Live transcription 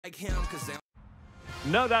like him, 'cause they...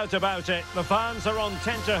 No doubt about it, the fans are on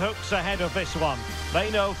tenterhooks ahead of this one. They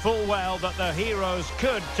know full well that their heroes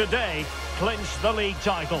could, today, clinch the league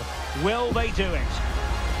title. Will they do it?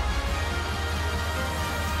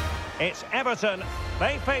 It's Everton.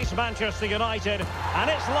 They face Manchester United, and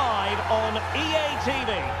it's live on EA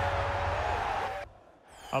TV.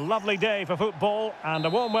 A lovely day for football, and a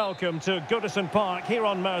warm welcome to Goodison Park here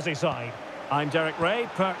on Merseyside. I'm Derek Ray,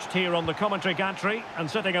 perched here on the commentary gantry,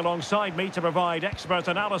 and sitting alongside me to provide expert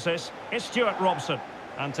analysis is Stuart Robson.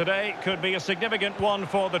 And today could be a significant one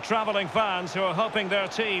for the travelling fans who are hoping their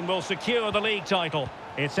team will secure the league title.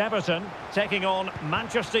 It's Everton taking on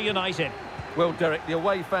Manchester United. Well, Derek, the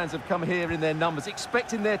away fans have come here in their numbers,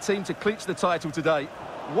 expecting their team to clinch the title today.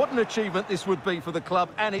 What an achievement this would be for the club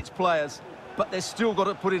and its players. But they've still got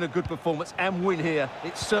to put in a good performance and win here.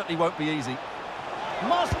 It certainly won't be easy.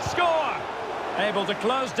 Must score! Able to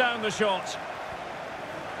close down the shot.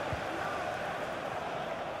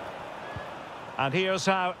 And here's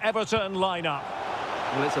how Everton line up.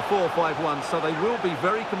 Well, it's a 4-5-1, so they will be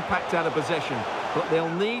very compact out of possession. But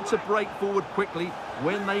they'll need to break forward quickly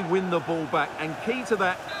when they win the ball back. And key to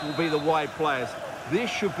that will be the wide players. This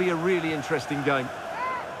should be a really interesting game.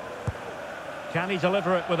 Can he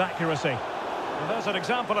deliver it with accuracy? Well, there's an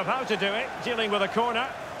example of how to do it, dealing with a corner.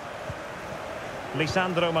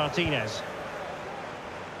 Lisandro Martinez.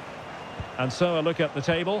 And so a look at the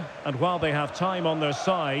table, and while they have time on their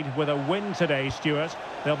side, with a win today, Stuart,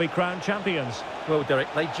 they'll be crowned champions. Well, Derek,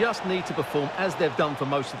 they just need to perform as they've done for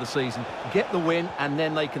most of the season. Get the win, and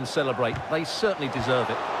then they can celebrate. They certainly deserve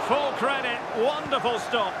it. Full credit, wonderful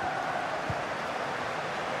stop.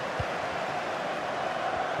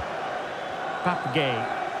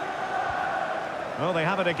 Papgay. Well, they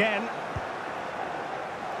have it again.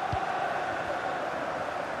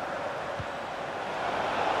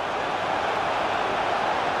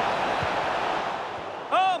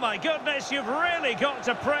 Oh my goodness, you've really got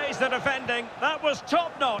to praise the defending. That was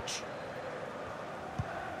top-notch.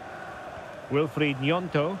 Wilfried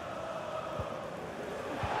Gnonto.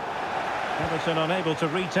 Everton unable to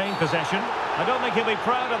retain possession. I don't think he'll be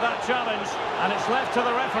proud of that challenge. And it's left to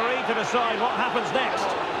the referee to decide what happens next.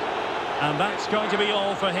 And that's going to be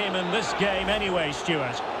all for him in this game anyway,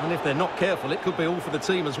 Stuart. And if they're not careful, it could be all for the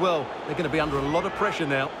team as well. They're going to be under a lot of pressure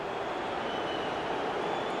now.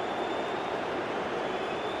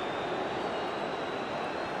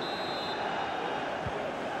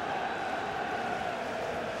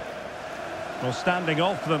 Well, standing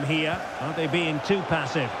off them here. Are they being too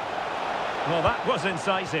passive? Well, that was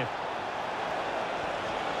incisive.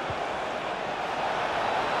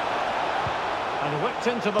 And whipped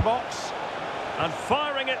into the box. And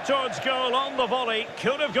firing it towards goal on the volley.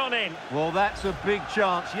 Could have gone in. Well, that's a big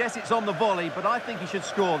chance. Yes, it's on the volley, but I think he should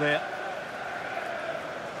score there.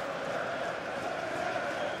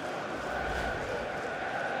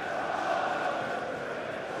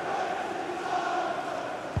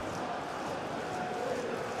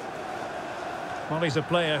 Well, he's a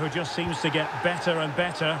player who just seems to get better and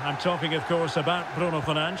better. I'm talking, of course, about Bruno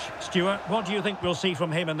Fernandes. Stuart, what do you think we'll see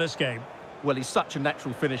from him in this game? Well, he's such a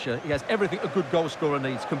natural finisher. He has everything a good goal scorer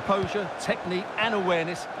needs. Composure, technique and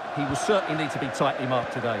awareness. He will certainly need to be tightly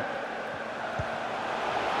marked today.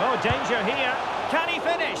 Oh, danger here. Can he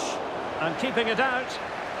finish? And keeping it out.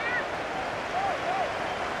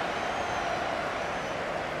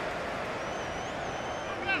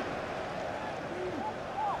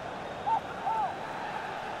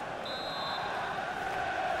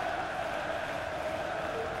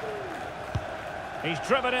 He's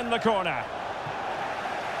driven in the corner.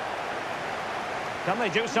 Can they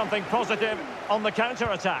do something positive on the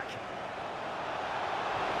counter-attack?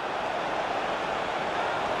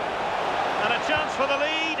 And a chance for the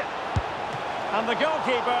lead. And the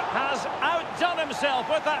goalkeeper has outdone himself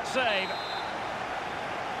with that save.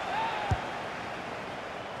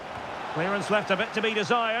 Clearance left a bit to be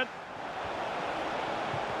desired.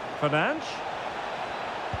 Fernandes.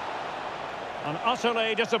 An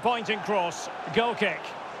utterly disappointing cross. Goal kick.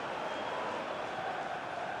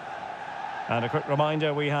 And a quick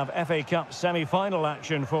reminder, we have FA Cup semi-final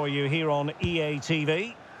action for you here on EA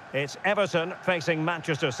TV. It's Everton facing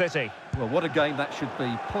Manchester City. Well, what a game that should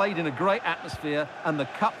be. Played in a great atmosphere, and the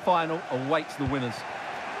cup final awaits the winners.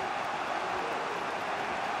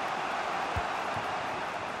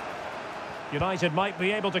 United might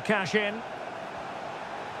be able to cash in.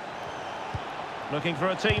 Looking for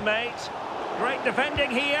a teammate. Great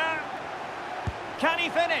defending here. Can he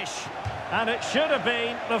finish? And it should have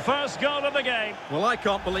been the first goal of the game. Well, I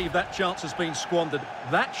can't believe that chance has been squandered.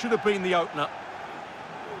 That should have been the opener.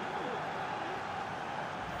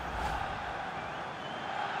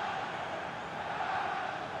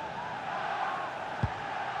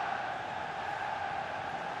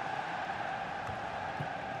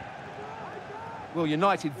 Well,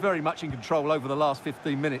 United very much in control over the last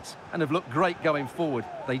 15 minutes and have looked great going forward.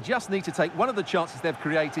 They just need to take one of the chances they've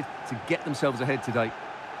created to get themselves ahead today.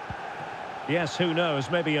 Yes, who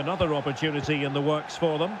knows, maybe another opportunity in the works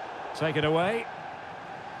for them. Take it away.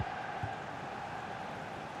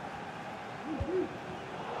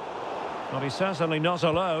 But he's certainly not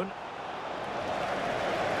alone.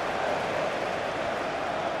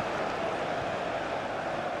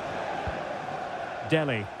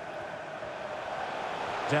 Dele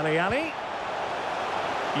Ali.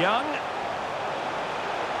 Young.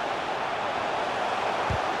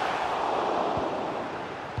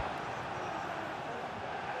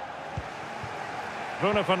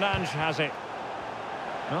 Bruno Fernandes has it.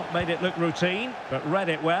 Not made it look routine, but read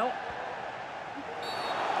it well.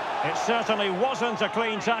 It certainly wasn't a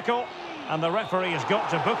clean tackle, and the referee has got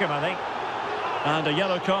to book him, I think. And a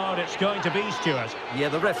yellow card it's going to be, Stuart. Yeah,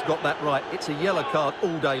 the ref's got that right. It's a yellow card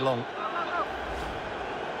all day long.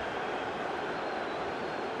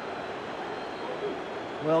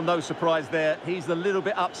 Well, no surprise there. He's a little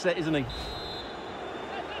bit upset, isn't he?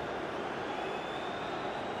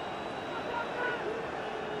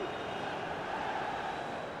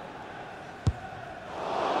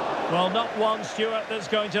 Well, not one, Stuart, that's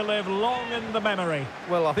going to live long in the memory.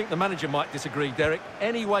 Well, I think the manager might disagree, Derek.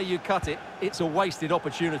 Any way you cut it, it's a wasted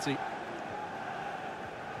opportunity.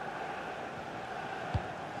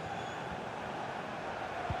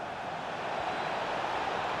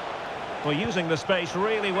 Well, using the space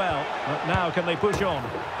really well. But now can they push on?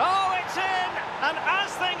 Oh, it's in! And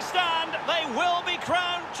as things stand, they will be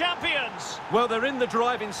crowned champions. Well, they're in the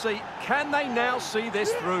driving seat. Can they now see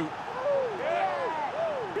this through?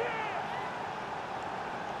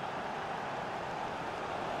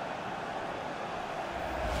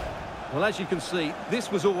 Well, as you can see,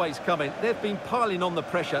 this was always coming. They've been piling on the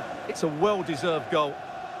pressure. It's a well-deserved goal.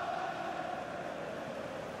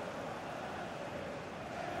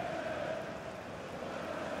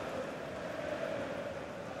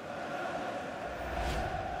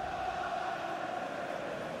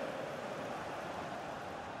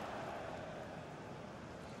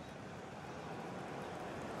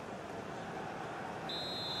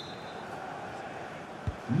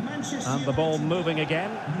 And the ball moving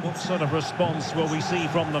again. What sort of response will we see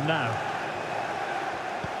from them now?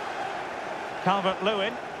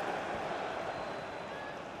 Calvert-Lewin.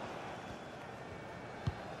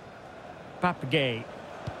 Pape.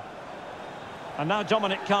 And now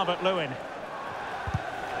Dominic Calvert-Lewin.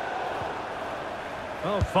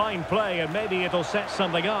 Oh, fine play, and maybe it'll set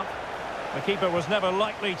something up. The keeper was never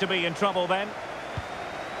likely to be in trouble then.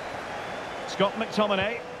 Scott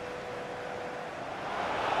McTominay.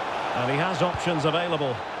 And he has options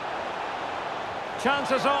available.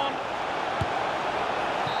 Chances on.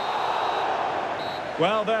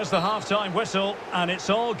 Well, there's the half-time whistle, and it's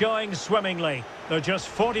all going swimmingly. They're just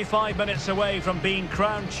 45 minutes away from being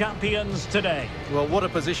crowned champions today. Well, what a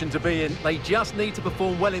position to be in. They just need to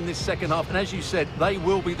perform well in this second half, and as you said, they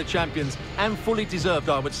will be the champions, and fully deserved,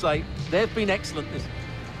 I would say. They've been excellent this.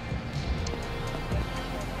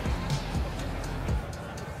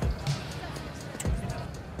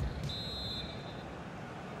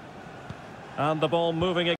 And the ball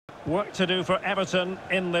moving again. Work to do for Everton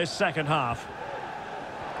in this second half.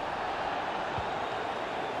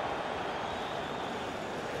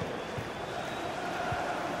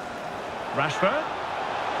 Rashford.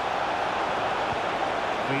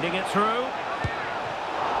 Feeding it through.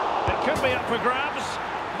 It could be up for grabs.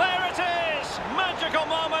 There it is! Magical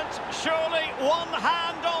moment. Surely one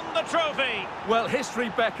hand on the trophy. Well, history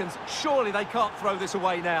beckons. Surely they can't throw this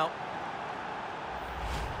away now.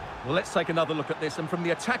 Well, let's take another look at this, and from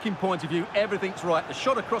the attacking point of view, everything's right. The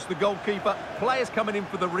shot across the goalkeeper, players coming in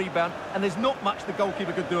for the rebound, and there's not much the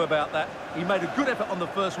goalkeeper could do about that. He made a good effort on the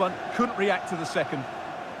first one, couldn't react to the second.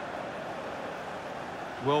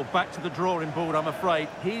 Well, back to the drawing board, I'm afraid.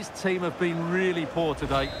 His team have been really poor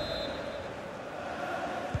today.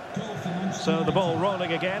 So the ball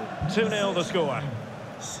rolling again, 2-0 the score.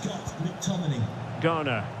 Scott McTominay.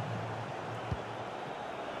 Garner.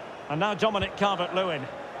 And now Dominic Calvert-Lewin.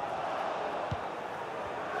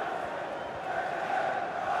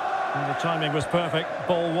 And the timing was perfect.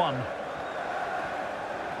 Ball one.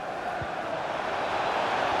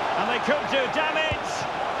 And they could do damage.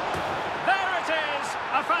 There it is.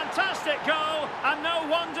 A fantastic goal. And no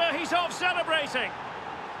wonder he's off celebrating.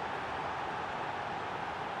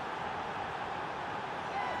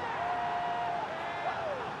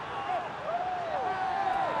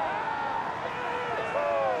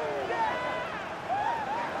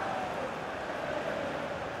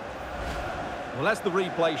 Well, as the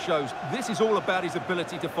replay shows, this is all about his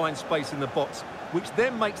ability to find space in the box, which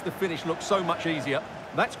then makes the finish look so much easier.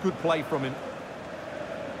 That's good play from him.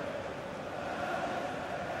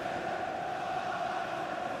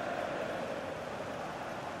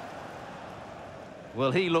 Well,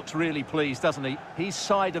 he looks really pleased, doesn't he? His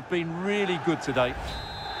side have been really good today.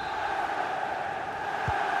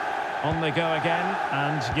 On they go again,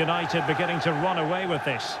 and United beginning to run away with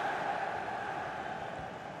this.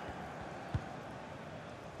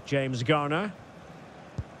 James Garner.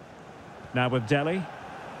 Now with Dele.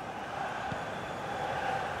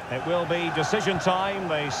 It will be decision time,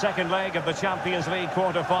 the second leg of the Champions League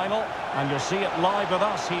quarter-final, and you'll see it live with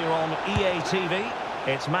us here on EA TV.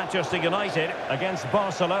 It's Manchester United against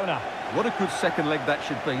Barcelona. What a good second leg that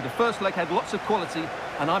should be. The first leg had lots of quality,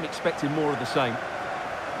 and I'm expecting more of the same.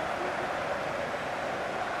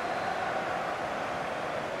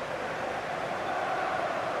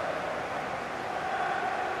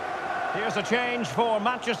 Here's a change for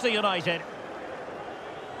Manchester United.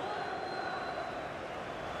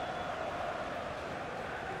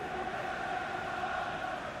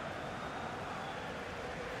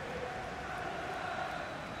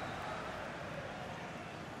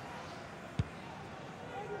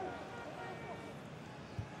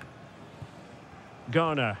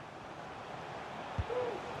 Garner.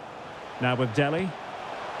 Now with Dele.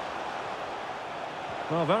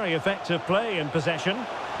 Well, very effective play in possession.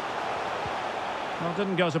 Well,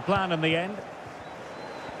 didn't go to plan in the end.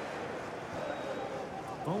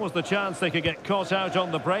 Almost the chance they could get caught out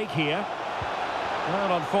on the break here.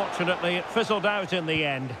 Well, unfortunately, it fizzled out in the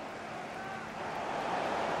end.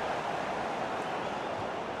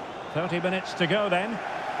 30 minutes to go then.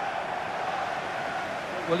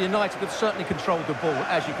 Well, United have certainly controlled the ball,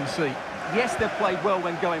 as you can see. Yes, they've played well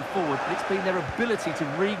when going forward, but it's been their ability to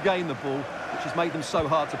regain the ball which has made them so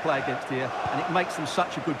hard to play against here, and it makes them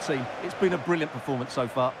such a good team. It's been a brilliant performance so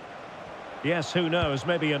far. Yes, who knows,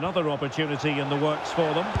 maybe another opportunity in the works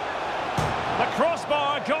for them. The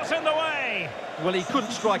crossbar got in the way. Well, he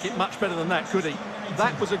couldn't strike it much better than that, could he?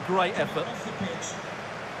 That was a great effort.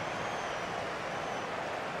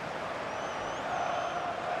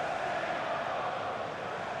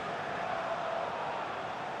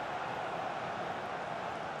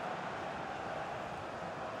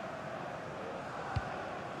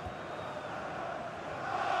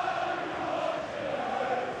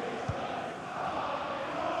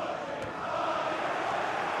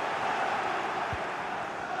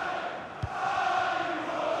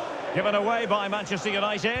 Given away by Manchester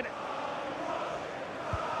United.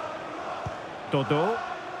 Dodo.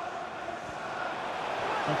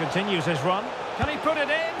 And continues his run. Can he put it in?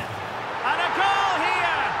 And a goal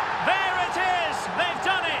here! There it is! They've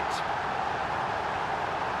done it!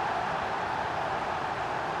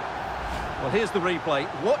 Well, here's the replay.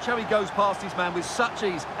 Watch how he goes past his man with such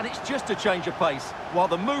ease, and it's just a change of pace, while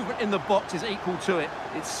the movement in the box is equal to it.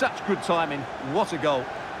 It's such good timing. What a goal.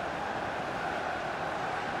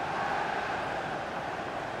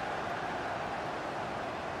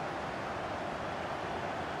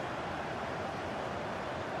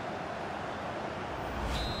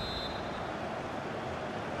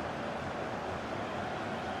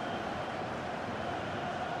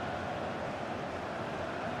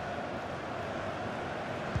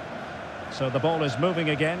 So the ball is moving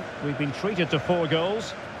again. We've been treated to 4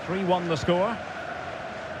 goals. 3-1 the score.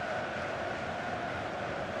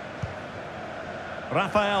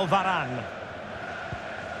 Rafael Varane.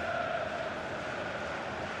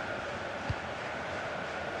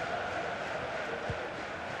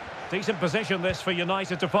 Decent position this for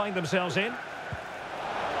United to find themselves in.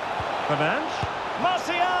 Fernandes.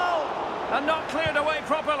 Martial! And not cleared away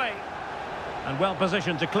properly. And well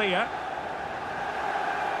positioned to clear.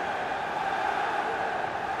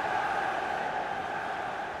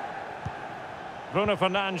 Bruno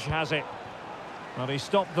Fernandes has it. Well, he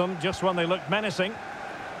stopped them just when they looked menacing.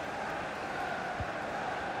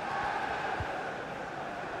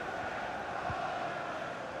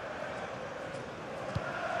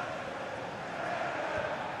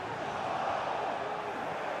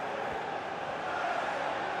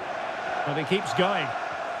 But he keeps going.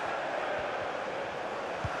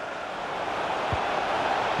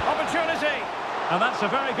 Opportunity! And that's a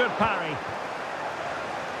very good parry.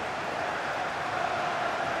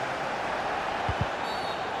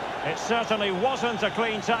 It certainly wasn't a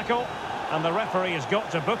clean tackle, and the referee has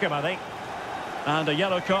got to book him, I think. And a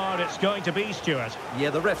yellow card it's going to be, Stuart.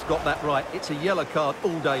 Yeah, the ref's got that right. It's a yellow card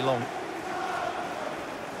all day long.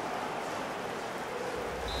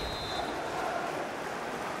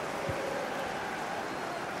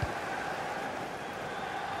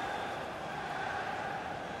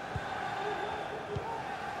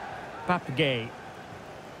 Papgay.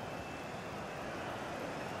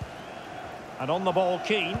 And on the ball,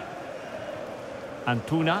 Keane.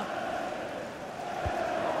 Antuna.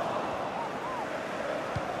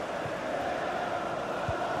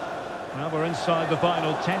 Well, we're inside the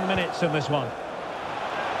final 10 minutes in this one.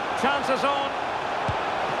 Chances on.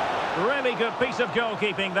 Really good piece of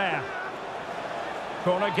goalkeeping there.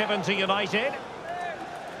 Corner given to United.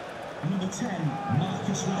 Number 10,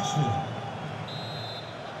 Marcus Rashford.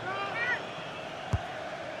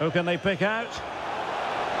 Who can they pick out?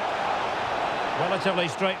 Relatively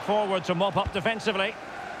straightforward to mop up defensively.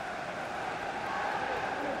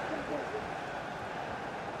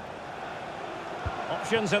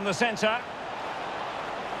 Options in the centre.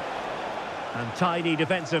 And tidy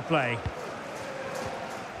defensive play.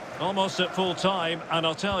 Almost at full time, and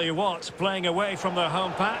I'll tell you what, playing away from their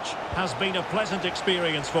home patch has been a pleasant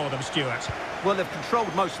experience for them, Stuart. Well, they've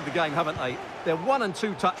controlled most of the game, haven't they? Their 1- and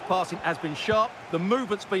 2-touch passing has been sharp, the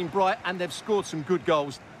movement's been bright, and they've scored some good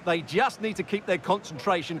goals. They just need to keep their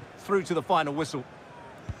concentration through to the final whistle.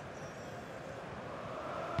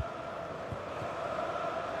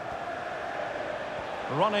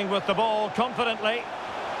 Running with the ball confidently.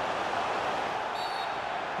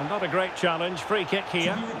 And not a great challenge. Free kick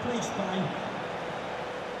here.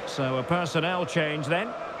 So a personnel change then.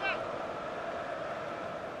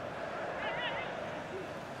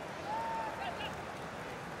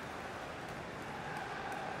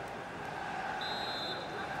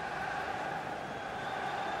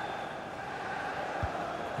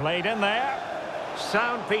 Played in there.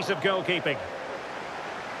 Sound piece of goalkeeping.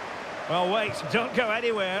 Well, wait, don't go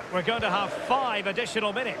anywhere. We're going to have 5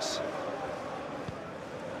 additional minutes.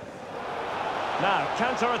 Now,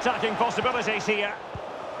 counter-attacking possibilities here.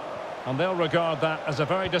 And they'll regard that as a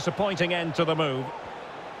very disappointing end to the move.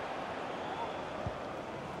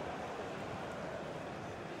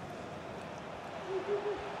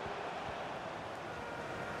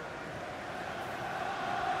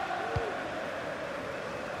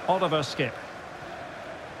 Oliver Skip.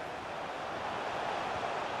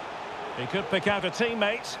 He could pick out a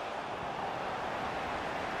teammate.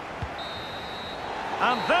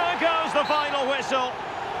 And there goes the final whistle.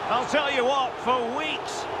 I'll tell you what, for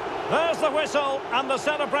weeks, there's the whistle, and the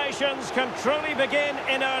celebrations can truly begin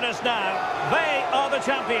in earnest now. They are the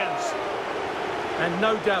champions. And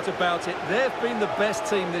no doubt about it, they've been the best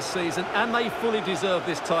team this season, and they fully deserve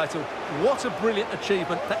this title. What a brilliant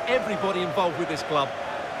achievement for everybody involved with this club.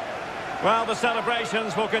 Well, the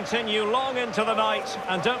celebrations will continue long into the night,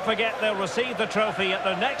 and don't forget they'll receive the trophy at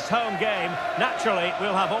their next home game. Naturally,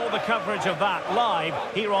 we'll have all the coverage of that live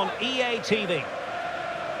here on EA TV.